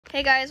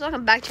Hey guys,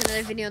 welcome back to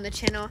another video on the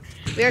channel.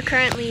 We are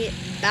currently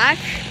back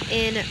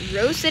in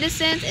Rose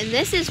Citizens, and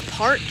this is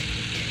part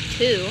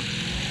 2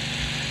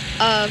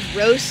 of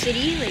Rose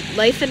City, like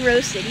life in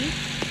Rose City.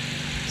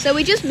 So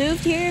we just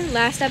moved here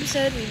last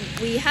episode.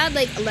 We had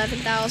like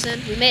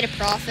 11,000. We made a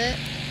profit.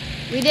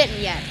 We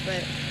didn't yet,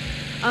 but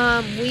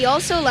we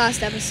also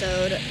last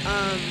episode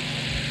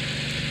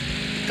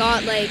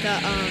got like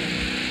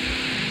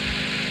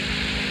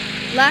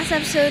last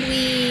episode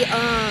we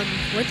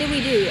what did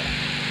we do?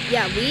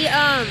 Yeah, we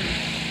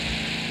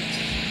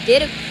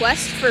did a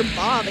quest for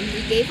Bob, and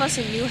he gave us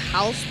a new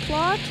house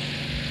plot.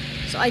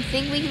 So I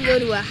think we can go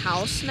to a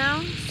house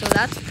now. So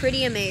that's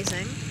pretty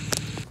amazing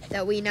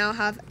that we now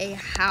have a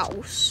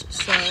house.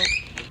 So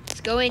let's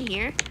go in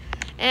here,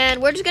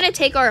 and we're just gonna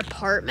take our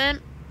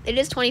apartment. It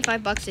is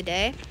 25 bucks a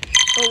day,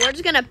 but we're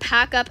just gonna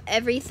pack up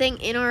everything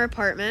in our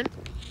apartment.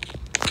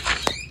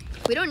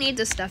 We don't need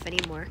this stuff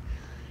anymore.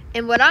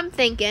 And what I'm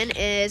thinking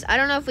is, I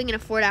don't know if we can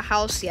afford a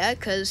house yet,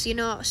 because, you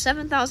know,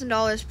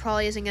 $7,000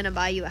 probably isn't going to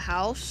buy you a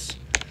house.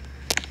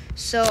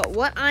 So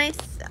what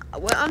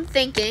I'm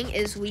thinking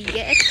is we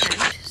get a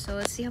tent. So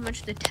let's see how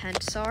much the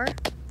tents are.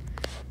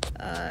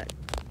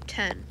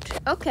 Tent.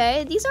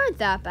 Okay, these aren't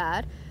that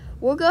bad.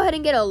 We'll go ahead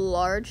and get a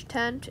large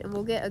tent, and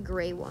we'll get a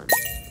gray one.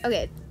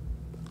 Okay,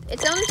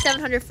 it's only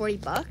 740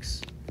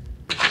 bucks,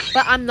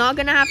 but I'm not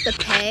going to have to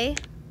pay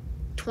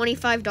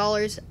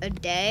 $25 a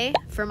day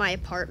for my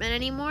apartment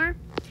anymore.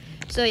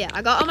 So yeah,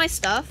 I got all my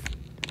stuff.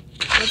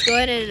 Let's go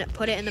ahead and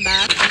put it in the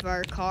back of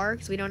our car,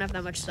 because we don't have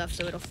that much stuff,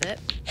 so it'll fit.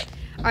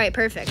 All right,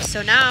 perfect.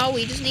 So now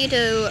we just need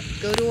to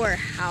go to our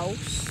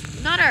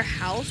house. Not our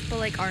house, but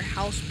like our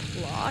house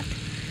plot.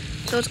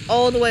 So it's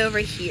all the way over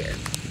here.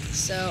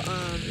 So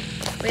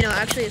wait, no,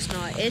 actually it's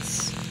not.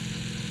 It's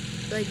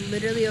like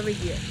literally over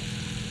here.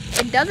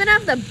 It doesn't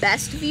have the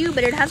best view,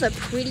 but it has a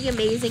pretty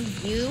amazing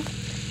view.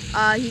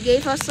 He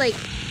gave us like,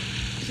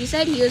 he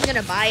said he was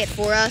gonna buy it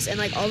for us, and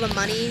like all the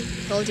money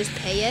he'll just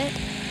pay it.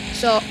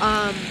 So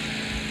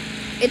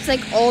it's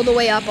like all the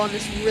way up on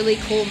this really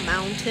cool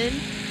mountain.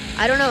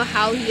 I don't know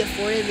how he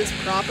afforded this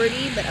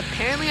property, but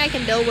apparently I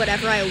can build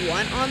whatever I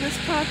want on this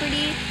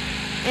property.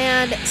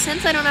 And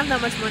since I don't have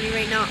that much money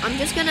right now,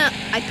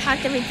 I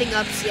packed everything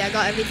up. See, I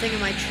got everything in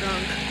my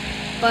trunk,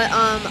 but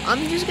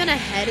I'm just gonna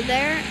head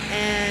there,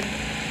 and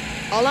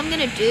all I'm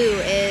gonna do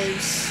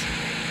is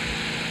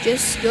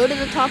just go to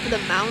the top of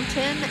the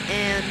mountain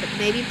and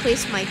maybe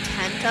place my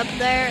tent up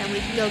there, and we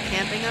can go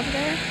camping up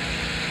there.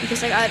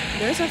 Because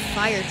there's a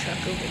fire truck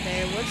over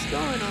there. What's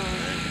going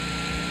on?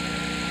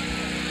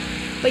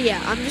 But yeah,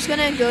 I'm just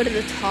gonna go to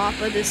the top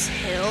of this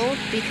hill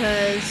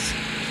because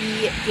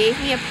he gave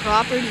me a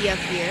property up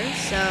here.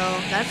 So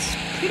that's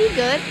pretty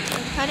good.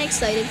 I'm kind of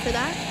excited for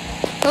that.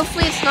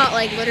 Hopefully it's not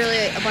like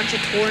literally a bunch of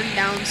torn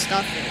down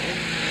stuff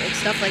and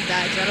stuff like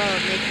that, because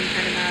that'll make me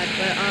kind of mad.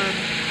 But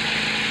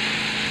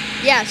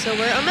yeah, so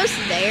we're almost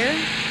there.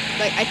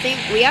 Like, I think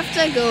we have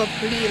to go a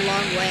pretty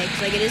long way,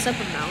 because like it is up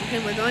a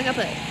mountain. We're going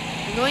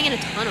in a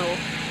tunnel.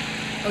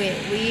 Okay,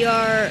 we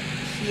are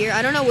here.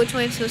 I don't know which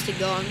way I'm supposed to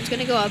go. I'm just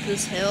gonna go up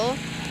this hill.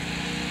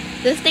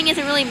 This thing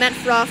isn't really meant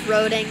for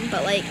off-roading,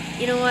 but like,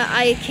 you know what?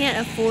 I can't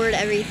afford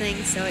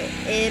everything, so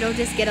it'll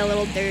just get a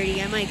little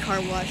dirty. I might car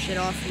wash it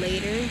off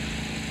later.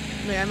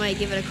 Like, I might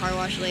give it a car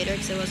wash later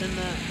because it was in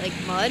the like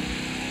mud.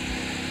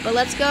 But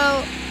let's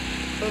go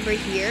over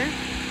here.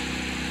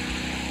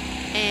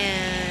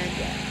 And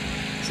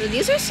yeah, so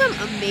these are some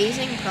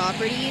amazing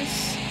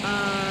properties.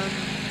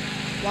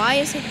 Why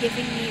is it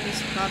giving me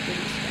this property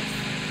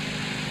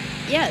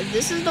stuff? Yeah,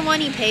 this is the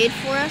one he paid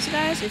for us,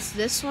 guys. It's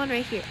this one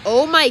right here.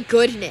 Oh my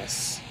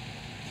goodness,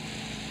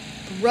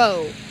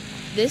 bro,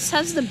 this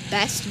has the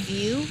best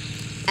view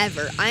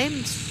ever. I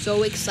am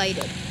so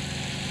excited.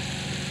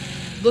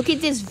 Look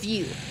at this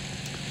view.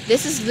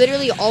 This is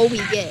literally all we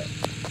get,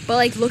 but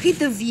like, look at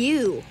the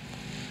view.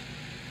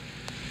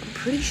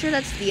 Pretty sure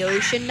that's the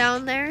ocean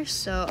down there,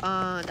 so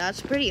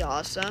that's pretty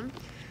awesome.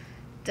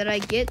 Did I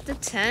get the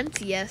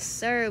tent? Yes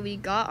sir, we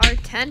got our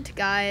tent,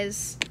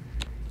 guys.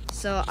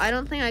 So I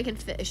don't think I can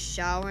fit a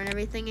shower and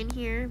everything in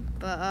here,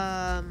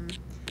 but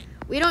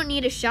we don't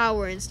need a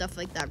shower and stuff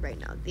like that right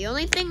now. The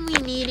only thing we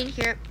need in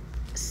here,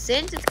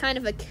 since it's kind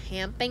of a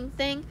camping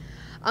thing,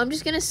 I'm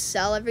just gonna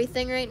sell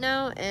everything right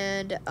now.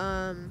 And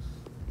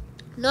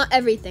not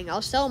everything,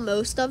 I'll sell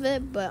most of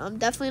it, but I'm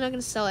definitely not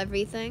gonna sell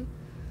everything.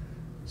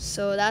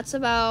 So that's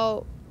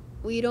about,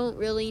 we don't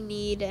really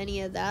need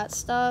any of that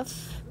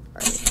stuff.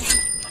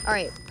 All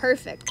right,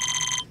 perfect.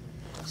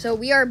 So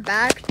we are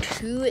back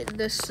to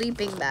the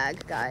sleeping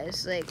bag,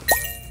 guys. Like,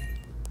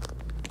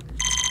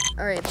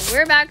 all right, but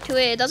we're back to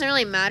it. It doesn't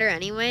really matter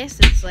anyway,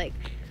 since like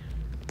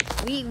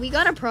we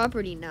got a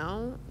property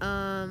now.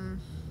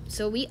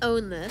 So we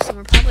own this, and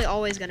we're probably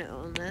always gonna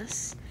own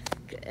this,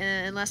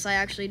 unless I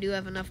actually do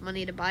have enough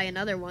money to buy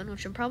another one,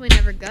 which I'm probably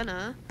never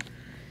gonna.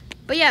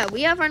 But yeah,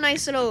 we have our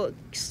nice little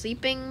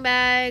sleeping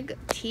bag,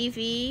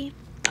 TV,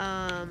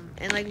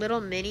 and like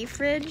little mini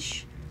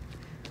fridge.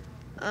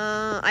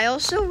 I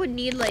also would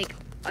need like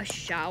a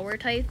shower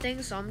type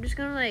thing, so I'm just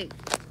gonna like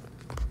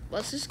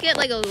let's just get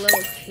like a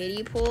little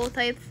kiddie pool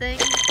type thing.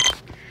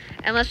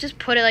 And let's just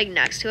put it like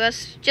next to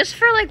us. Just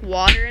for like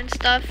water and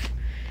stuff.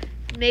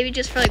 Maybe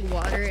just for like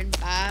water and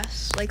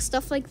baths. Like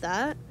stuff like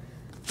that.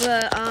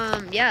 But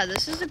yeah,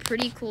 this is a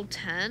pretty cool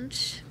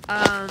tent.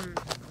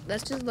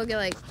 Let's just look at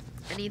like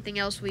anything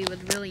else we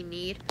would really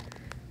need.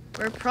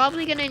 We're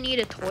probably gonna need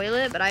a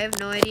toilet, but I have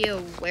no idea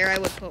where I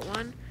would put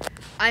one.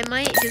 I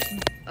might just,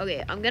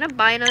 okay, I'm gonna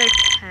buy another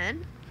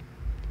tent.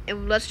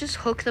 And let's just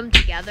hook them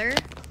together.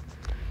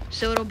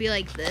 So it'll be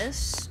like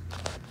this.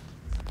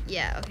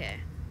 Yeah, okay.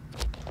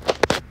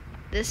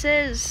 This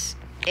is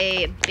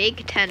a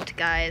big tent,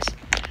 guys.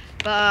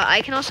 But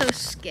I can also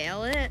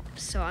scale it.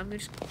 So I'm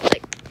just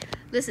like,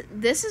 this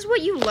is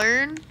what you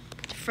learn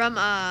from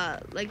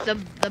like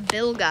the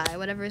Bill guy,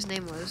 whatever his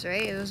name was,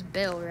 right? It was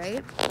Bill,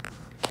 right?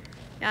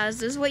 Yeah,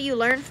 this is what you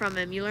learn from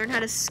him. You learn how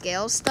to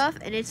scale stuff,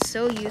 and it's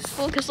so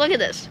useful. Because look at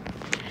this.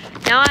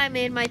 Now I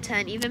made my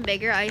tent even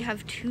bigger. I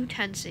have 2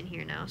 tents in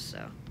here now,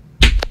 so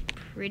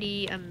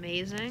pretty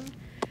amazing.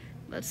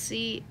 Let's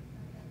see.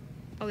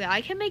 Okay,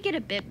 I can make it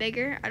a bit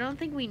bigger. I don't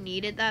think we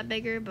need it that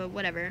bigger, but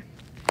whatever.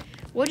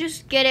 We'll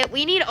just get it.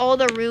 We need all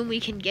the room we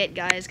can get,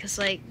 guys, because,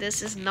 like,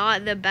 this is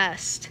not the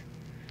best.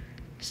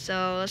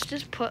 So let's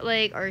just put,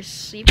 like, our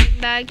sleeping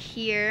bag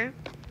here.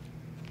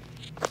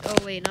 Oh,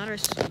 wait, not our...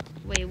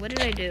 Wait, what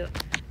did I do?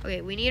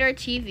 Okay, we need our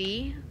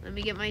TV. Let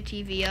me get my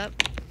TV up.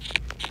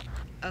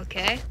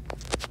 Okay.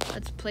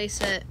 Let's place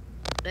it,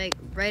 like,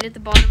 right at the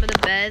bottom of the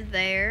bed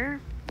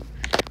there.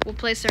 We'll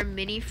place our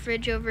mini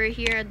fridge over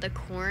here at the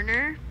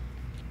corner.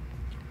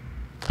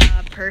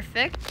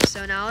 Perfect.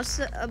 So now it's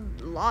a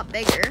lot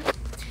bigger.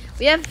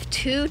 We have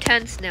 2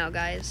 tents now,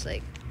 guys.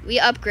 Like, we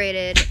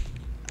upgraded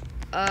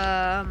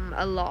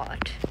a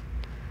lot.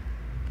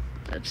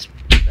 Let's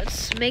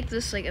make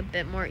this like a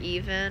bit more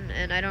even,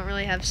 and I don't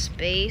really have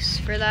space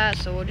for that,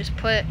 so we'll just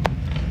put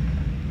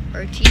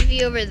our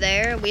TV over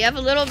there. We have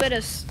a little bit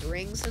of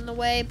strings in the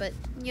way, but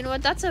you know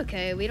what? That's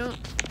okay.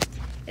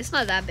 It's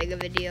not that big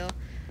of a deal.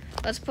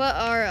 Let's put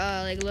our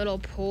like little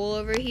pool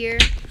over here.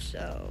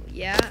 So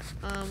yeah.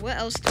 What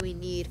else do we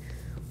need?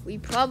 We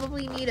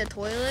probably need a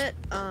toilet.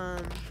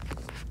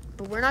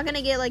 But we're not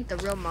gonna get like the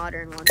real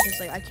modern one because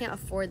like I can't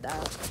afford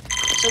that.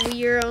 So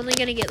we're only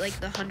gonna get like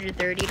the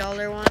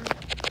 $130 one.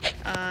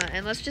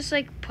 And let's just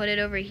like put it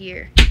over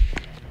here.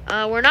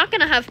 We're not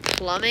gonna have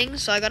plumbing,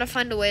 so I gotta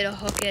find a way to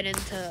hook it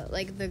into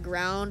like the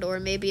ground or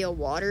maybe a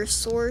water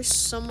source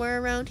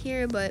somewhere around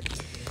here. But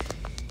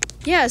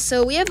yeah,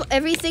 so we have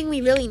everything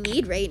we really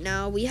need right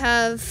now. We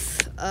have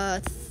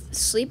a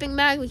sleeping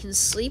bag we can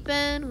sleep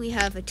in. We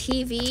have a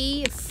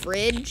TV, a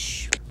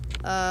fridge,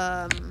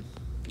 a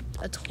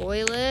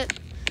toilet,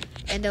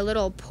 and a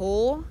little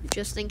pool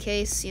just in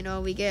case, you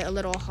know, we get a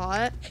little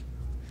hot.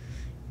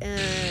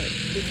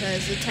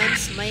 Because the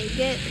tents might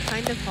get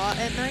kind of hot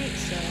at night,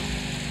 so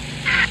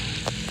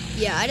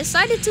yeah, I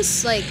decided to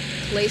like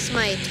place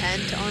my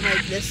tent on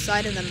like this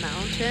side of the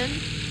mountain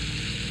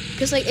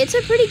because like it's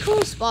a pretty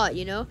cool spot,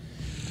 you know.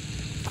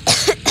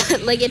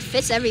 Like it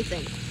fits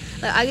everything.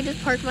 Like I can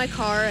just park my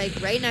car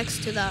like right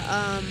next to the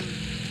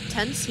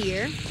tents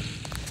here,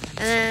 and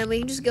then we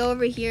can just go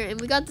over here,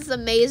 and we got this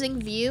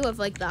amazing view of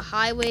like the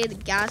highway, the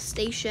gas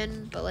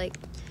station. But like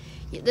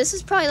this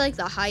is probably like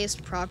the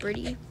highest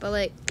property, but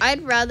like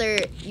I'd rather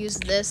use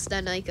this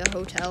than like a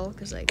hotel,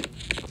 because like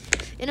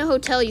in a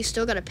hotel you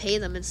still gotta pay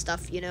them and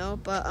stuff, you know.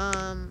 But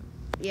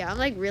yeah, I'm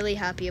like really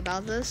happy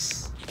about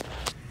this.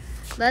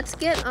 Let's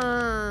get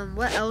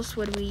what else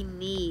would we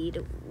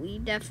need? We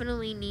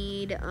definitely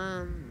need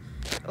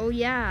oh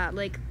yeah,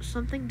 like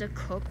something to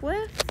cook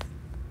with.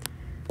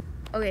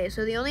 Okay,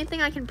 so the only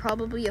thing I can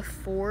probably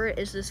afford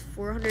is this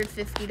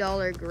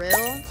 $450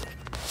 grill.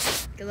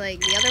 Like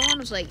the other one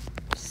was like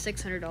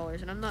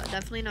 $600, and I'm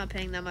definitely not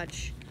paying that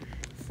much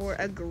for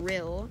a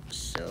grill.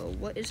 So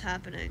what is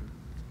happening?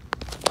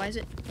 Why is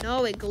it?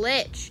 No, it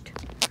glitched.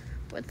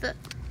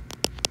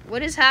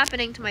 What is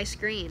happening to my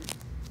screen?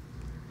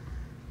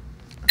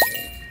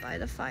 Okay, buy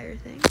the fire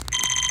thing.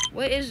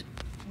 What is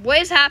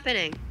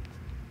happening?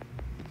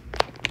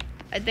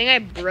 I think I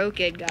broke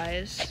it,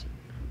 guys.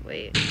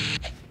 Wait.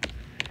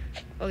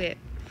 Okay.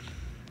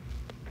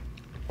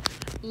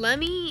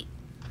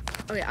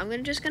 Okay,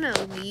 I'm just gonna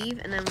leave,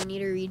 and then we need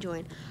to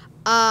rejoin.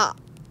 I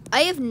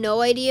have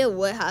no idea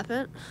what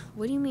happened.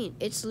 What do you mean?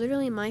 It's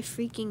literally my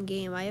freaking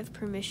game. I have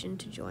permission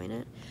to join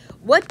it.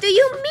 What do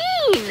you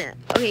mean?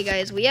 Okay,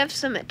 guys, we have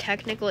some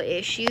technical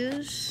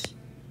issues.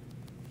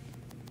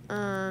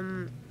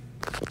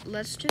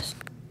 Let's just...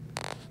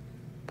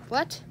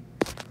 What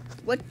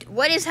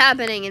is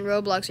happening in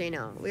Roblox right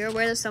now? We are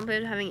aware that some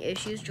players are having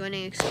issues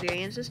joining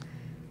experiences.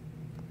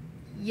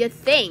 You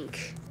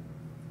think?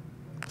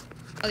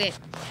 Okay,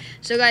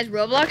 so guys,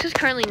 Roblox is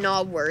currently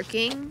not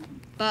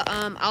working, but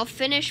I'll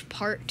finish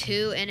part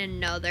 2 in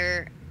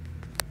another,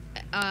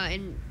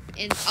 and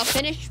I'll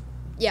finish,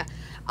 yeah,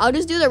 I'll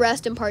just do the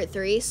rest in part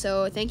 3.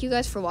 So thank you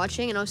guys for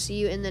watching, and I'll see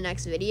you in the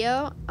next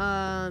video.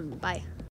 Bye.